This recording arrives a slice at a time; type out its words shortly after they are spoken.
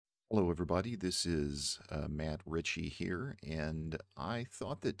Hello, everybody. This is Matt Ritchie here, and I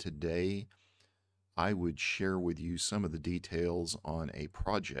thought that today I would share with you some of the details on a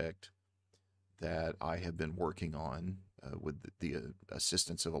project that I have been working on with the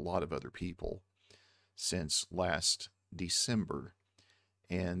assistance of a lot of other people since last December,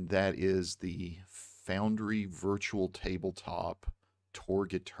 and that is the Foundry Virtual Tabletop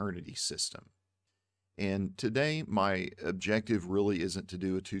Torg Eternity system. And today, my objective really isn't to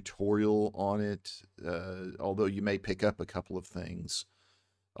do a tutorial on it, although you may pick up a couple of things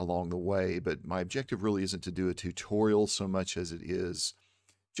along the way. But my objective really isn't to do a tutorial so much as it is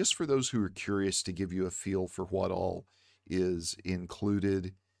just for those who are curious to give you a feel for what all is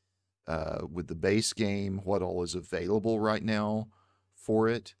included with the base game, what all is available right now for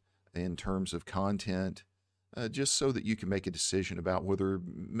it in terms of content. Just so that you can make a decision about whether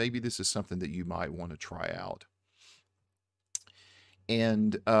maybe this is something that you might want to try out.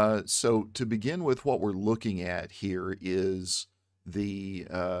 And so to begin with, what we're looking at here is the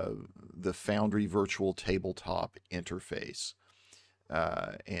Foundry Virtual Tabletop interface.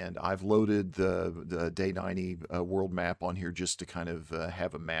 And I've loaded the Day 90 world map on here just to kind of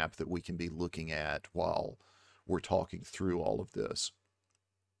have a map that we can be looking at while we're talking through all of this.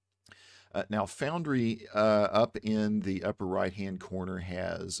 Now, Foundry up in the upper right-hand corner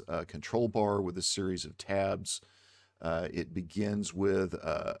has a control bar with a series of tabs. It begins with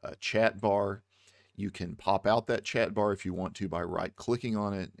a chat bar. You can pop out that chat bar if you want to by right-clicking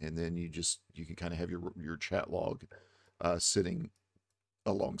on it, and then you can kind of have your chat log sitting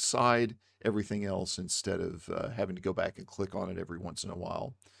alongside everything else instead of having to go back and click on it every once in a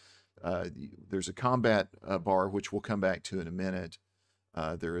while. There's a combat bar, which we'll come back to in a minute.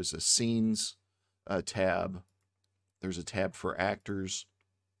 There is a scenes tab. There's a tab for actors,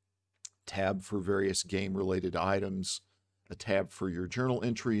 tab for various game-related items, a tab for your journal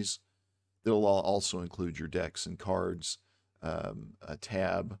entries. That'll also include your decks and cards, a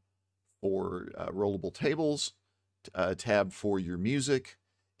tab for rollable tables, a tab for your music,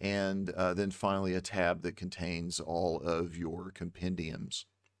 and then finally a tab that contains all of your compendiums.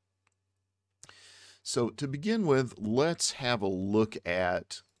 So to begin with, let's have a look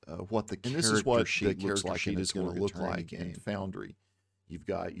at what the character sheet looks like and is going to look like in Foundry. You've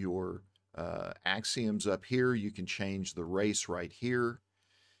got your axioms up here. You can change the race right here.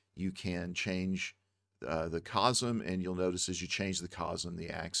 You can change the cosm, and you'll notice as you change the cosm, the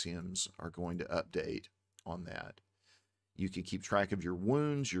axioms are going to update on that. You can keep track of your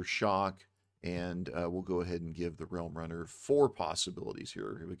wounds, your shock, and we'll go ahead and give the Realm Runner 4 possibilities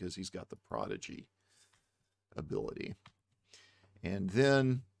here because he's got the Prodigy ability. And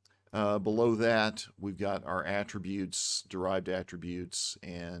then below that, we've got our attributes, derived attributes,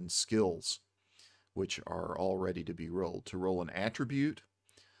 and skills, which are all ready to be rolled. To roll an attribute,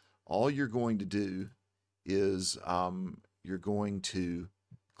 all you're going to do is you're going to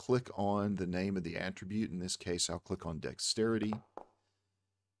click on the name of the attribute. In this case, I'll click on Dexterity,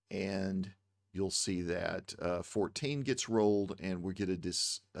 and you'll see that 14 gets rolled, and we get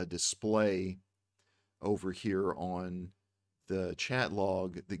a display over here on the chat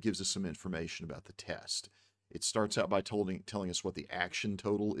log that gives us some information about the test. It starts out by telling us what the action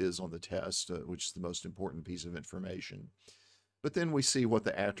total is on the test, which is the most important piece of information. But then we see what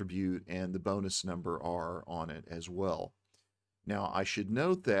the attribute and the bonus number are on it as well. Now, I should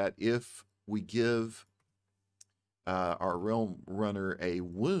note that if we give our Realm Runner a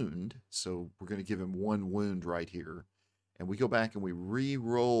wound, so we're going to give him 1 wound right here, and we go back and we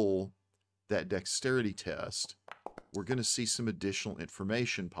re-roll that dexterity test, we're going to see some additional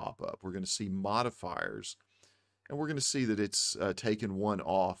information pop up. We're going to see modifiers, and we're going to see that it's taken 1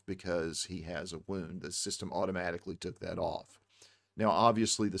 off because he has a wound. The system automatically took that off. Now,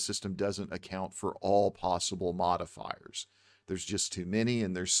 obviously, the system doesn't account for all possible modifiers. There's just too many,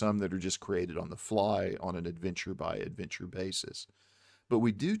 and there's some that are just created on the fly on an adventure-by-adventure basis. But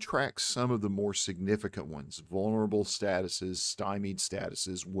we do track some of the more significant ones: vulnerable statuses, stymied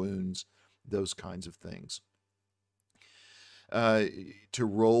statuses, wounds, those kinds of things. To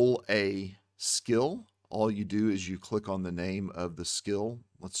roll a skill, all you do is you click on the name of the skill.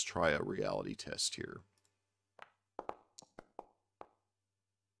 Let's try a reality test here.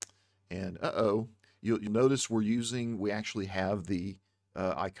 And you'll notice we actually have the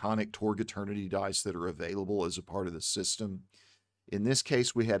iconic Torg Eternity dice that are available as a part of the system. In this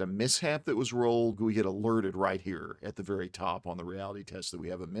case, we had a mishap that was rolled. We get alerted right here at the very top on the reality test that we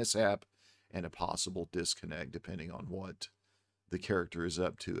have a mishap and a possible disconnect, depending on what the character is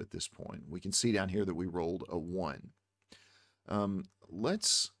up to at this point. We can see down here that we rolled a 1.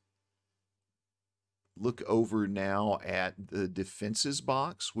 Let's look over now at the defenses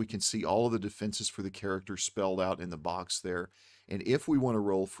box. We can see all of the defenses for the character spelled out in the box there. And if we want to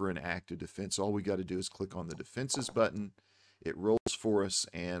roll for an active defense, all we got to do is click on the defenses button. It rolls for us,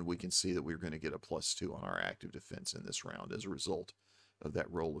 and we can see that we're going to get a +2 on our active defense in this round as a result of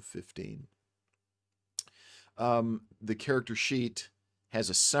that roll of 15. The character sheet has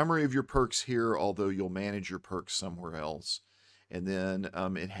a summary of your perks here, although you'll manage your perks somewhere else. And then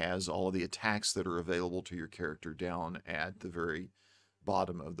it has all of the attacks that are available to your character down at the very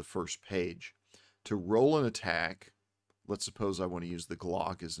bottom of the first page. To roll an attack, let's suppose I want to use the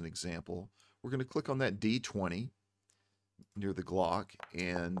Glock as an example. We're going to click on that D20 near the Glock,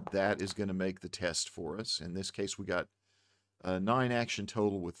 and that is going to make the test for us. In this case, we got 9 action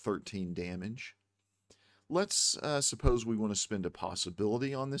total with 13 damage. Let's suppose we want to spend a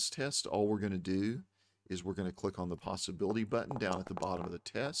possibility on this test. All we're going to do is we're going to click on the possibility button down at the bottom of the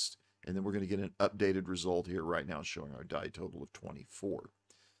test, and then we're going to get an updated result here right now showing our die total of 24.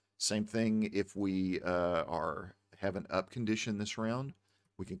 Same thing if we have an up condition this round.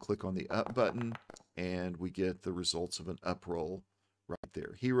 We can click on the up button, and we get the results of an up roll right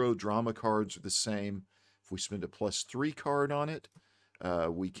there. Hero drama cards are the same. If we spend a +3 card on it,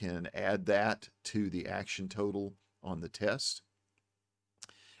 we can add that to the action total on the test.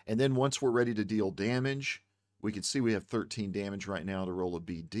 And then once we're ready to deal damage, we can see we have 13 damage right now. To roll a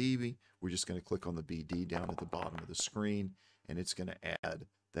BD, we're just going to click on the BD down at the bottom of the screen, and it's going to add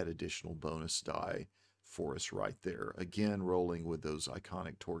that additional bonus die for us right there. Again, rolling with those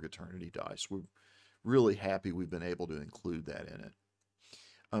iconic Torg Eternity dice. We're really happy we've been able to include that in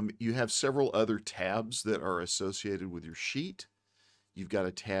it. You have several other tabs that are associated with your sheet. You've got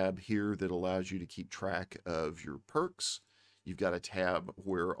a tab here that allows you to keep track of your perks. You've got a tab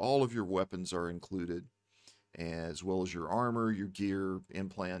where all of your weapons are included, as well as your armor, your gear,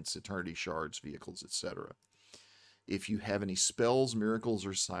 implants, eternity shards, vehicles, etc. If you have any spells, miracles,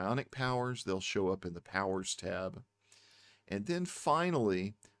 or psionic powers, they'll show up in the Powers tab. And then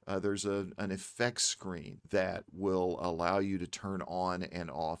finally, there's an effects screen that will allow you to turn on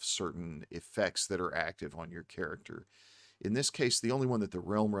and off certain effects that are active on your character. In this case, the only one that the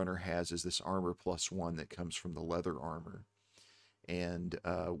Realm Runner has is this armor +1 that comes from the leather armor. And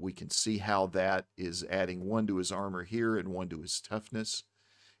we can see how that is adding 1 to his armor here and 1 to his toughness.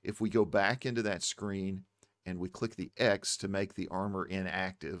 If we go back into that screen and we click the X to make the armor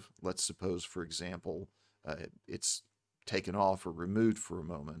inactive, let's suppose, for example, it's taken off or removed for a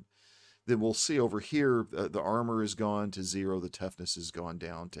moment, then we'll see over here the armor is gone to 0, the toughness has gone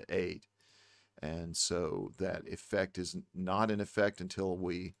down to 8. And so that effect is not in effect until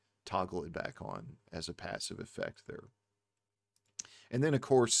we toggle it back on as a passive effect there. And then, of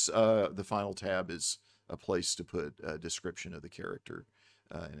course, the final tab is a place to put a description of the character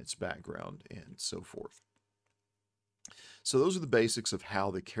and its background and so forth. So those are the basics of how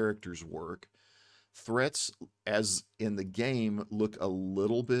the characters work. Threats, as in the game, look a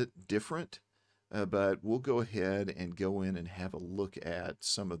little bit different, but we'll go ahead and go in and have a look at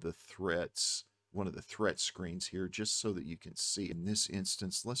some of the threats, one of the threat screens here, just so that you can see. In this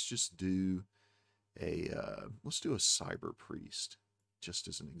instance, let's just do a cyber priest, just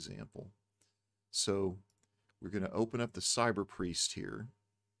as an example. So we're going to open up the cyber priest here,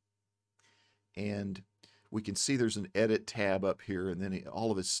 and we can see there's an edit tab up here, and then all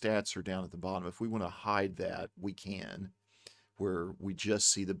of his stats are down at the bottom. If we want to hide that, we can, where we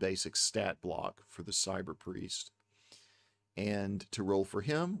just see the basic stat block for the cyber priest. And to roll for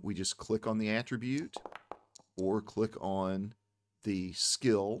him, we just click on the attribute or click on the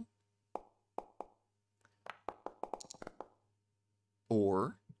skill,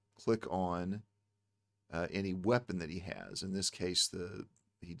 or click on any weapon that he has. In this case,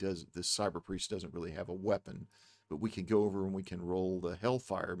 this cyber priest doesn't really have a weapon, but we can go over and we can roll the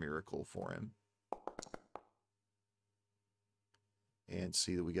Hellfire Miracle for him. And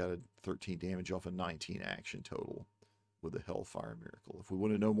see that we got a 13 damage off a 19 action total with the Hellfire Miracle. If we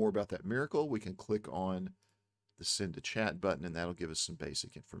want to know more about that miracle, we can click on the Send to Chat button, and that'll give us some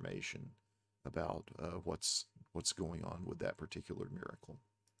basic information about what's going on with that particular miracle.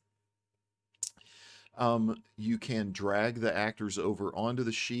 You can drag the actors over onto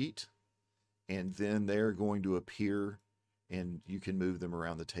the sheet, and then they're going to appear, and you can move them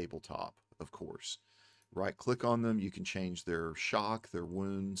around the tabletop, of course. Right-click on them, you can change their shock, their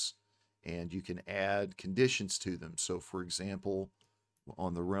wounds, and you can add conditions to them. So, for example,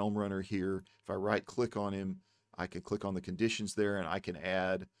 on the Realm Runner here, if I right-click on him, I can click on the conditions there, and I can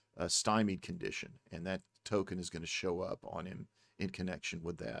add a stymied condition, and that token is going to show up on him in connection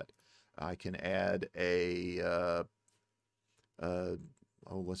with that. I can add a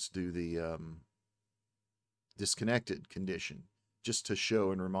let's do the disconnected condition, just to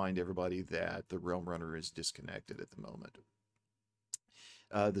show and remind everybody that the Realm Runner is disconnected at the moment.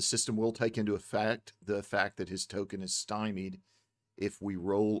 The system will take into effect the fact that his token is stymied if we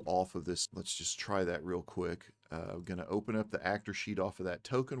roll off of this. Let's just try that real quick. We're going to open up the actor sheet off of that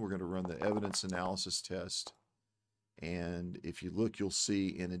token. We're going to run the evidence analysis test. And if you look, you'll see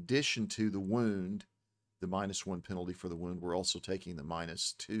in addition to the wound, the -1 penalty for the wound, we're also taking the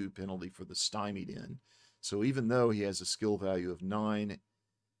 -2 penalty for the stymied in. So even though he has a skill value of 9,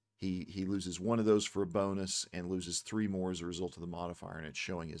 he loses 1 of those for a bonus and loses 3 more as a result of the modifier, and it's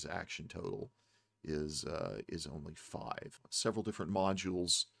showing his action total is only 5. Several different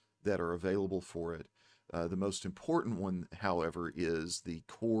modules that are available for it. The most important one, however, is the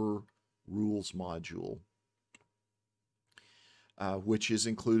core rules module, which is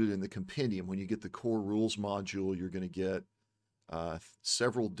included in the compendium. When you get the core rules module, you're going to get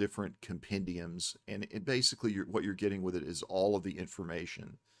several different compendiums, and basically what you're getting with it is all of the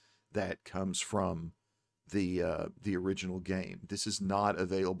information that comes from the original game. This is not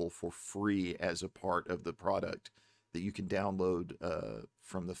available for free as a part of the product that you can download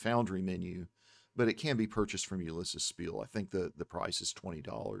from the Foundry menu, but it can be purchased from Ulysses Spiel. I think the price is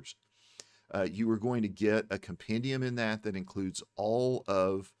 $20. You are going to get a compendium in that includes all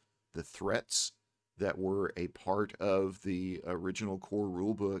of the threats that were a part of the original core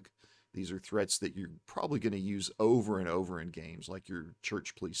rulebook. These are threats that you're probably going to use over and over in games, like your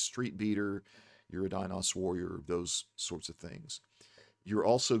Church Police Street Beater, your Dinos Warrior, those sorts of things. You're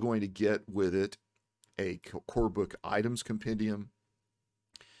also going to get with it a core book items compendium.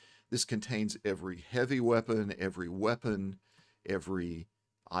 This contains every heavy weapon, every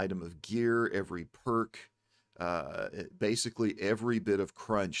item of gear, every perk, basically every bit of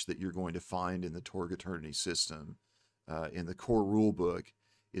crunch that you're going to find in the Torg Eternity system in the core rulebook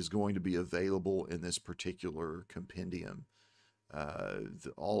is going to be available in this particular compendium.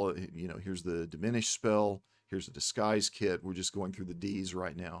 Here's the Diminish spell, here's the Disguise kit. We're just going through the Ds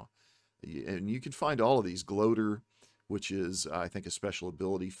right now. And you can find all of these. Gloater, which is, I think, a special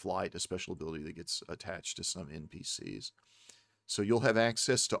ability. Flight, a special ability that gets attached to some NPCs. So you'll have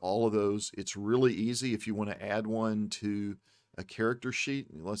access to all of those. It's really easy if you want to add one to a character sheet.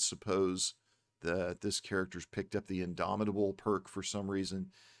 Let's suppose that this character's picked up the Indomitable perk for some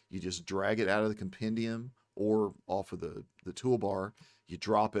reason. You just drag it out of the compendium or off of the toolbar. You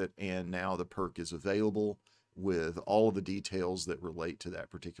drop it, and now the perk is available with all of the details that relate to that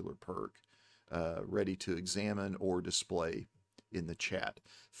particular perk, ready to examine or display in the chat.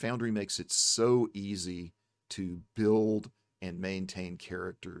 Foundry makes it so easy to build and maintain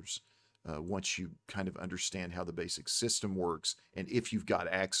characters once you kind of understand how the basic system works, and if you've got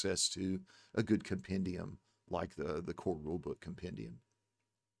access to a good compendium like the core rulebook compendium.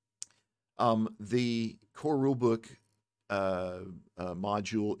 The core rulebook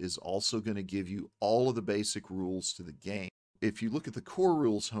module is also going to give you all of the basic rules to the game. If you look at the core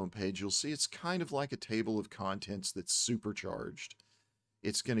rules homepage, you'll see it's kind of like a table of contents that's supercharged.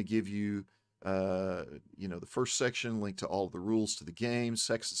 It's going to give you the first section, link to all of the rules to the game,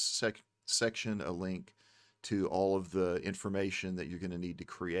 section, a link to all of the information that you're going to need to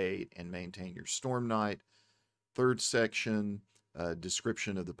create and maintain your Storm Knight. Third section,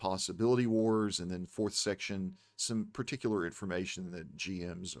 description of the possibility wars, and then fourth section, some particular information that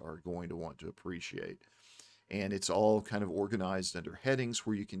GMs are going to want to appreciate. And it's all kind of organized under headings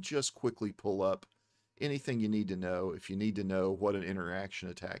where you can just quickly pull up anything you need to know. If you need to know what an interaction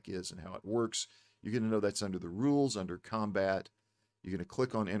attack is and how it works, you're going to know that's under the rules, under combat. You're going to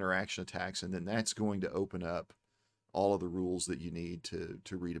click on interaction attacks, and then that's going to open up all of the rules that you need to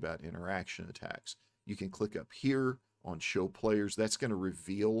read about interaction attacks. You can click up here on show players. That's going to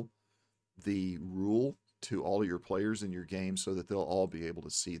reveal the rule to all of your players in your game so that they'll all be able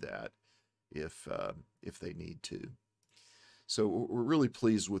to see that if they need to. So we're really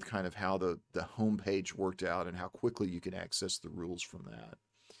pleased with kind of how the homepage worked out and how quickly you can access the rules from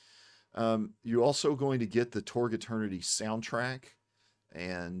that. You're also going to get the Torg Eternity soundtrack,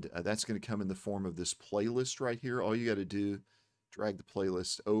 and that's going to come in the form of this playlist right here. All you got to do, drag the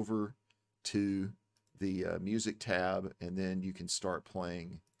playlist over to the music tab, and then you can start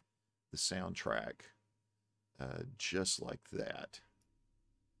playing the soundtrack just like that.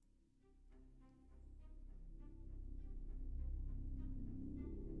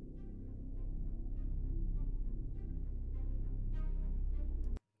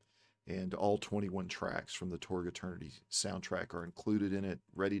 And all 21 tracks from the Torg Eternity soundtrack are included in it,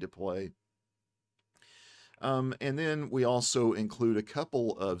 ready to play. And then we also include a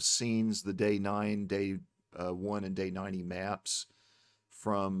couple of scenes, the Day 9, Day 1, and Day 90 maps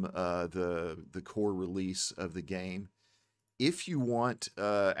from the core release of the game. If you want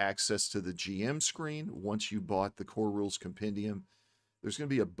access to the GM screen, once you bought the Core Rules Compendium, there's going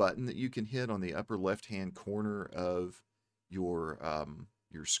to be a button that you can hit on the upper left-hand corner of your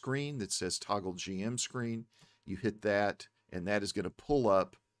screen that says Toggle GM Screen. You hit that, and that is going to pull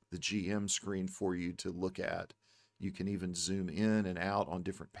up the GM screen for you to look at. You can even zoom in and out on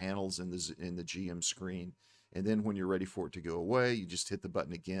different panels in the GM screen. And then when you're ready for it to go away, you just hit the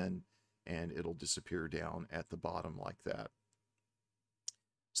button again, and it'll disappear down at the bottom like that.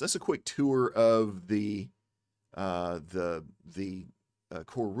 So that's a quick tour of the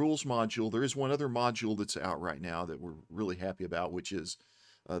Core Rules module. There is one other module that's out right now that we're really happy about, which is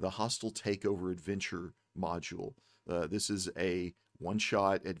the Hostel Takeover Adventure module. This is a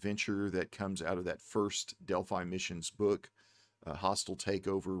one-shot adventure that comes out of that first Delphi Missions book, Hostel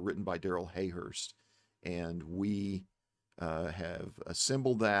Takeover, written by Daryl Hayhurst. And we have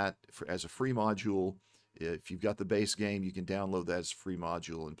assembled that as a free module. If you've got the base game, you can download that as a free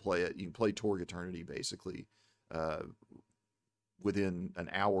module and play it. You can play Torg Eternity basically within an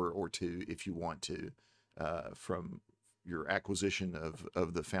hour or two if you want to from your acquisition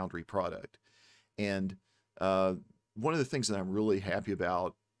of the Foundry product. And one of the things that I'm really happy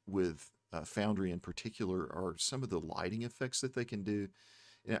about with Foundry in particular are some of the lighting effects that they can do.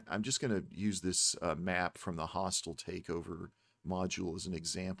 I'm just going to use this map from the Hostel Takeover module as an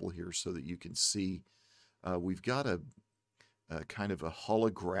example here so that you can see. We've got a kind of a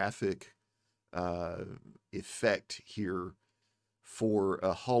holographic effect here for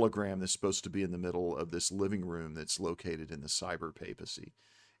a hologram that's supposed to be in the middle of this living room that's located in the cyber papacy.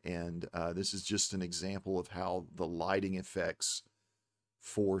 And this is just an example of how the lighting effects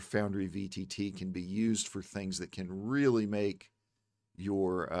for Foundry VTT can be used for things that can really make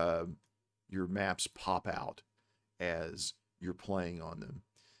your maps pop out as you're playing on them.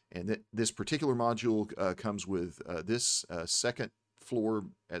 And this particular module comes with this second floor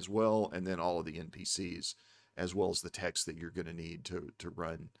as well, and then all of the NPCs, as well as the text that you're going to need to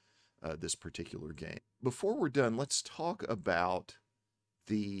run this particular game. Before we're done, let's talk about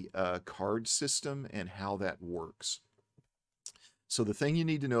the card system and how that works. So the thing you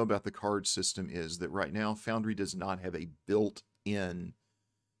need to know about the card system is that right now Foundry does not have a built-in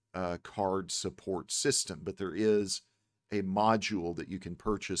card support system, but there is a module that you can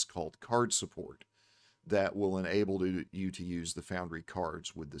purchase called Card Support that will enable you to use the Foundry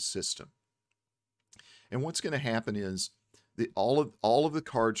cards with the system. And what's going to happen is that all of the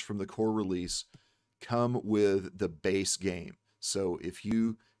cards from the core release come with the base game. So if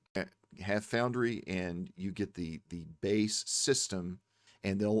you have Foundry and you get the base system,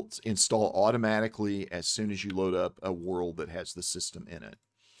 and they'll install automatically as soon as you load up a world that has the system in it.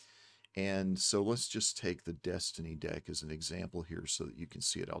 And so let's just take the Destiny deck as an example here so that you can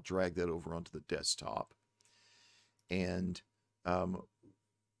see it. I'll drag that over onto the desktop. And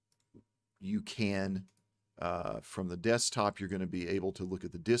you can, from the desktop, you're going to be able to look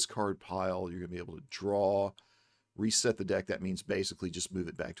at the discard pile. You're going to be able to draw, reset the deck. That means basically just move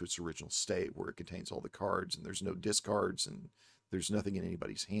it back to its original state where it contains all the cards and there's no discards and there's nothing in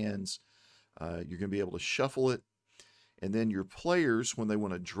anybody's hands. You're going to be able to shuffle it. And then your players, when they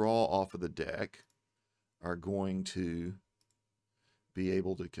want to draw off of the deck, are going to be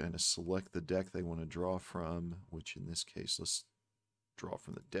able to kind of select the deck they want to draw from, which in this case, let's draw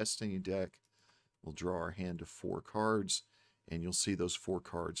from the Destiny deck. We'll draw our hand of 4 cards, and you'll see those 4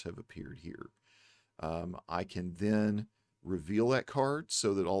 cards have appeared here. I can then reveal that card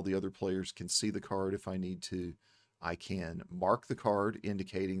so that all the other players can see the card if I need to. I can mark the card,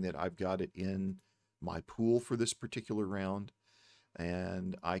 indicating that I've got it in my pool for this particular round,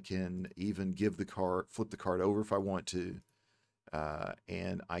 and I can even give the card, flip the card over if I want to,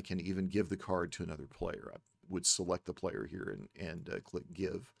 and I can even give the card to another player. I would select the player here and click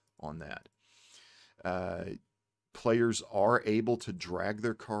give on that. Players are able to drag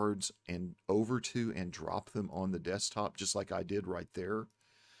their cards over to and drop them on the desktop, just like I did right there,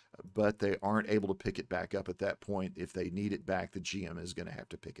 but they aren't able to pick it back up at that point. If they need it back, the GM is going to have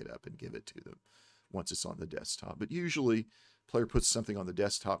to pick it up and give it to them once it's on the desktop. But usually, player puts something on the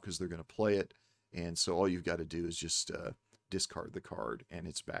desktop because they're going to play it, and so all you've got to do is just discard the card, and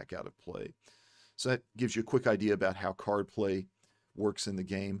it's back out of play. So that gives you a quick idea about how card play works in the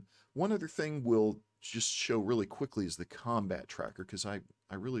game. One other thing we'll just show really quickly is the combat tracker, because I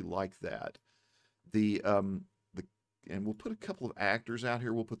really like that. And we'll put a couple of actors out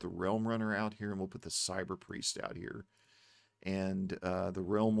here. We'll put the Realm Runner out here, and we'll put the Cyber Priest out here. And the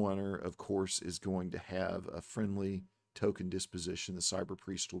Realm Runner, of course, is going to have a friendly token disposition. The Cyber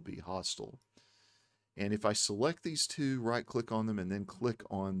Priest will be hostile. And if I select these two, right-click on them, and then click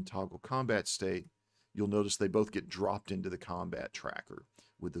on Toggle Combat State, you'll notice they both get dropped into the combat tracker,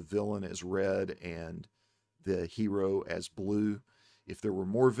 with the villain as red and the hero as blue. If there were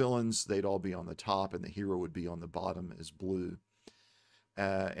more villains, they'd all be on the top, and the hero would be on the bottom as blue.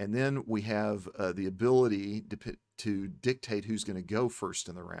 And then we have the ability to dictate who's going to go first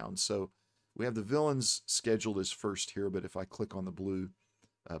in the round. So we have the villains scheduled as first here, but if I click on the blue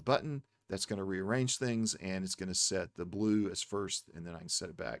button, that's going to rearrange things, and it's going to set the blue as first, and then I can set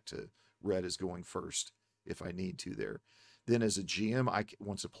it back to red as going first if I need to there. Then as a GM,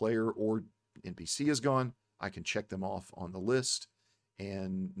 once a player or NPC is gone, I can check them off on the list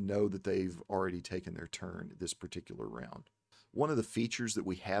and know that they've already taken their turn this particular round. One of the features that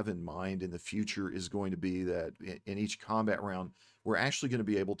we have in mind in the future is going to be that in each combat round, we're actually going to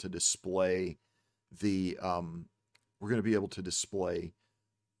be able to display the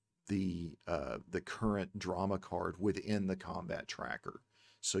the current drama card within the combat tracker.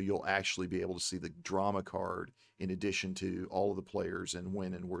 So you'll actually be able to see the drama card in addition to all of the players and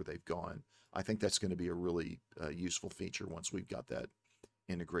when and where they've gone. I think that's going to be a really useful feature once we've got that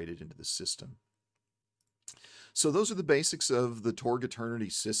integrated into the system. So those are the basics of the Torg Eternity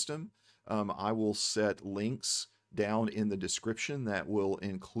system. I will set links down in the description that will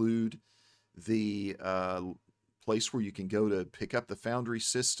include the place where you can go to pick up the Foundry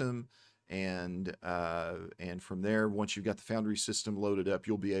system, and from there, once you've got the Foundry system loaded up,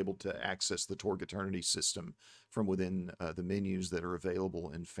 you'll be able to access the Torg Eternity system from within the menus that are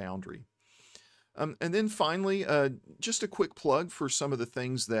available in Foundry. And then finally, just a quick plug for some of the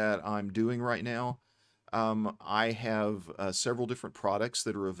things that I'm doing right now. I have several different products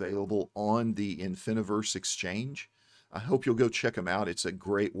that are available on the Infiniverse exchange. I hope you'll go check them out. It's a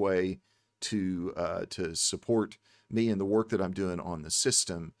great way to support me and the work that I'm doing on the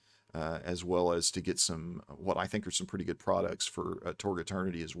system, as well as to get some, what I think are some pretty good products for Torg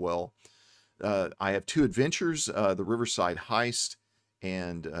Eternity as well. I have two adventures, the Riverside Heist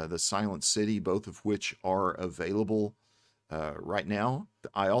and the Silent City, both of which are available right now.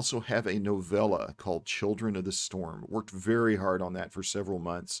 I also have a novella called Children of the Storm. Worked very hard on that for several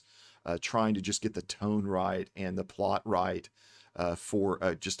months, trying to just get the tone right and the plot right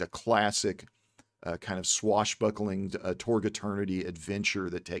for just a classic kind of swashbuckling Torg Eternity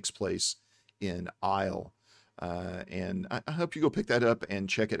adventure that takes place in Isle. And I hope you go pick that up and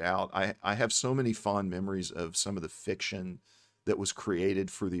check it out. I have so many fond memories of some of the fiction that was created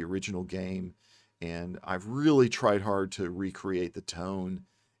for the original game, and I've really tried hard to recreate the tone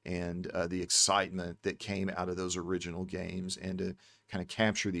and the excitement that came out of those original games, and to kind of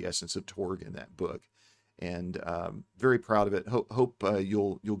capture the essence of Torg in that book. And very proud of it. Hope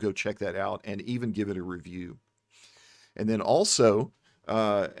you'll go check that out and even give it a review. And then also,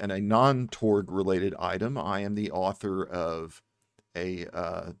 and a non-Torg related item, I am the author of a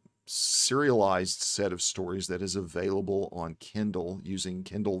serialized set of stories that is available on Kindle using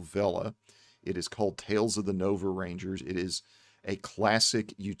Kindle Vella. It is called Tales of the Nova Rangers. It is a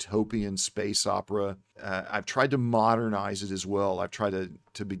classic utopian space opera. I've tried to modernize it as well. I've tried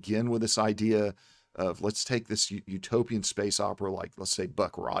to begin with this idea of, let's take this utopian space opera, like let's say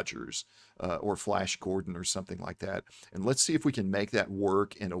Buck Rogers or Flash Gordon or something like that, and let's see if we can make that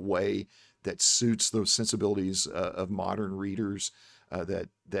work in a way that suits those sensibilities of modern readers,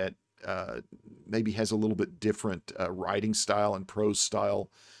 that maybe has a little bit different writing style and prose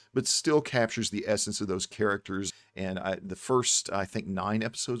style, but still captures the essence of those characters. And the first, I think, 9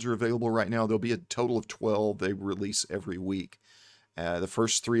 episodes are available right now. There'll be a total of 12 they release every week. The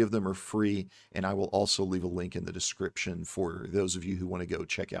first 3 of them are free, and I will also leave a link in the description for those of you who want to go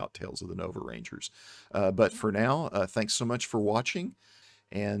check out Tales of the Nova Rangers. But for now, thanks so much for watching,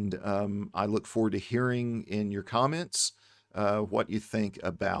 and I look forward to hearing in your comments what you think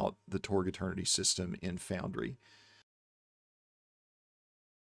about the Torg Eternity system in Foundry.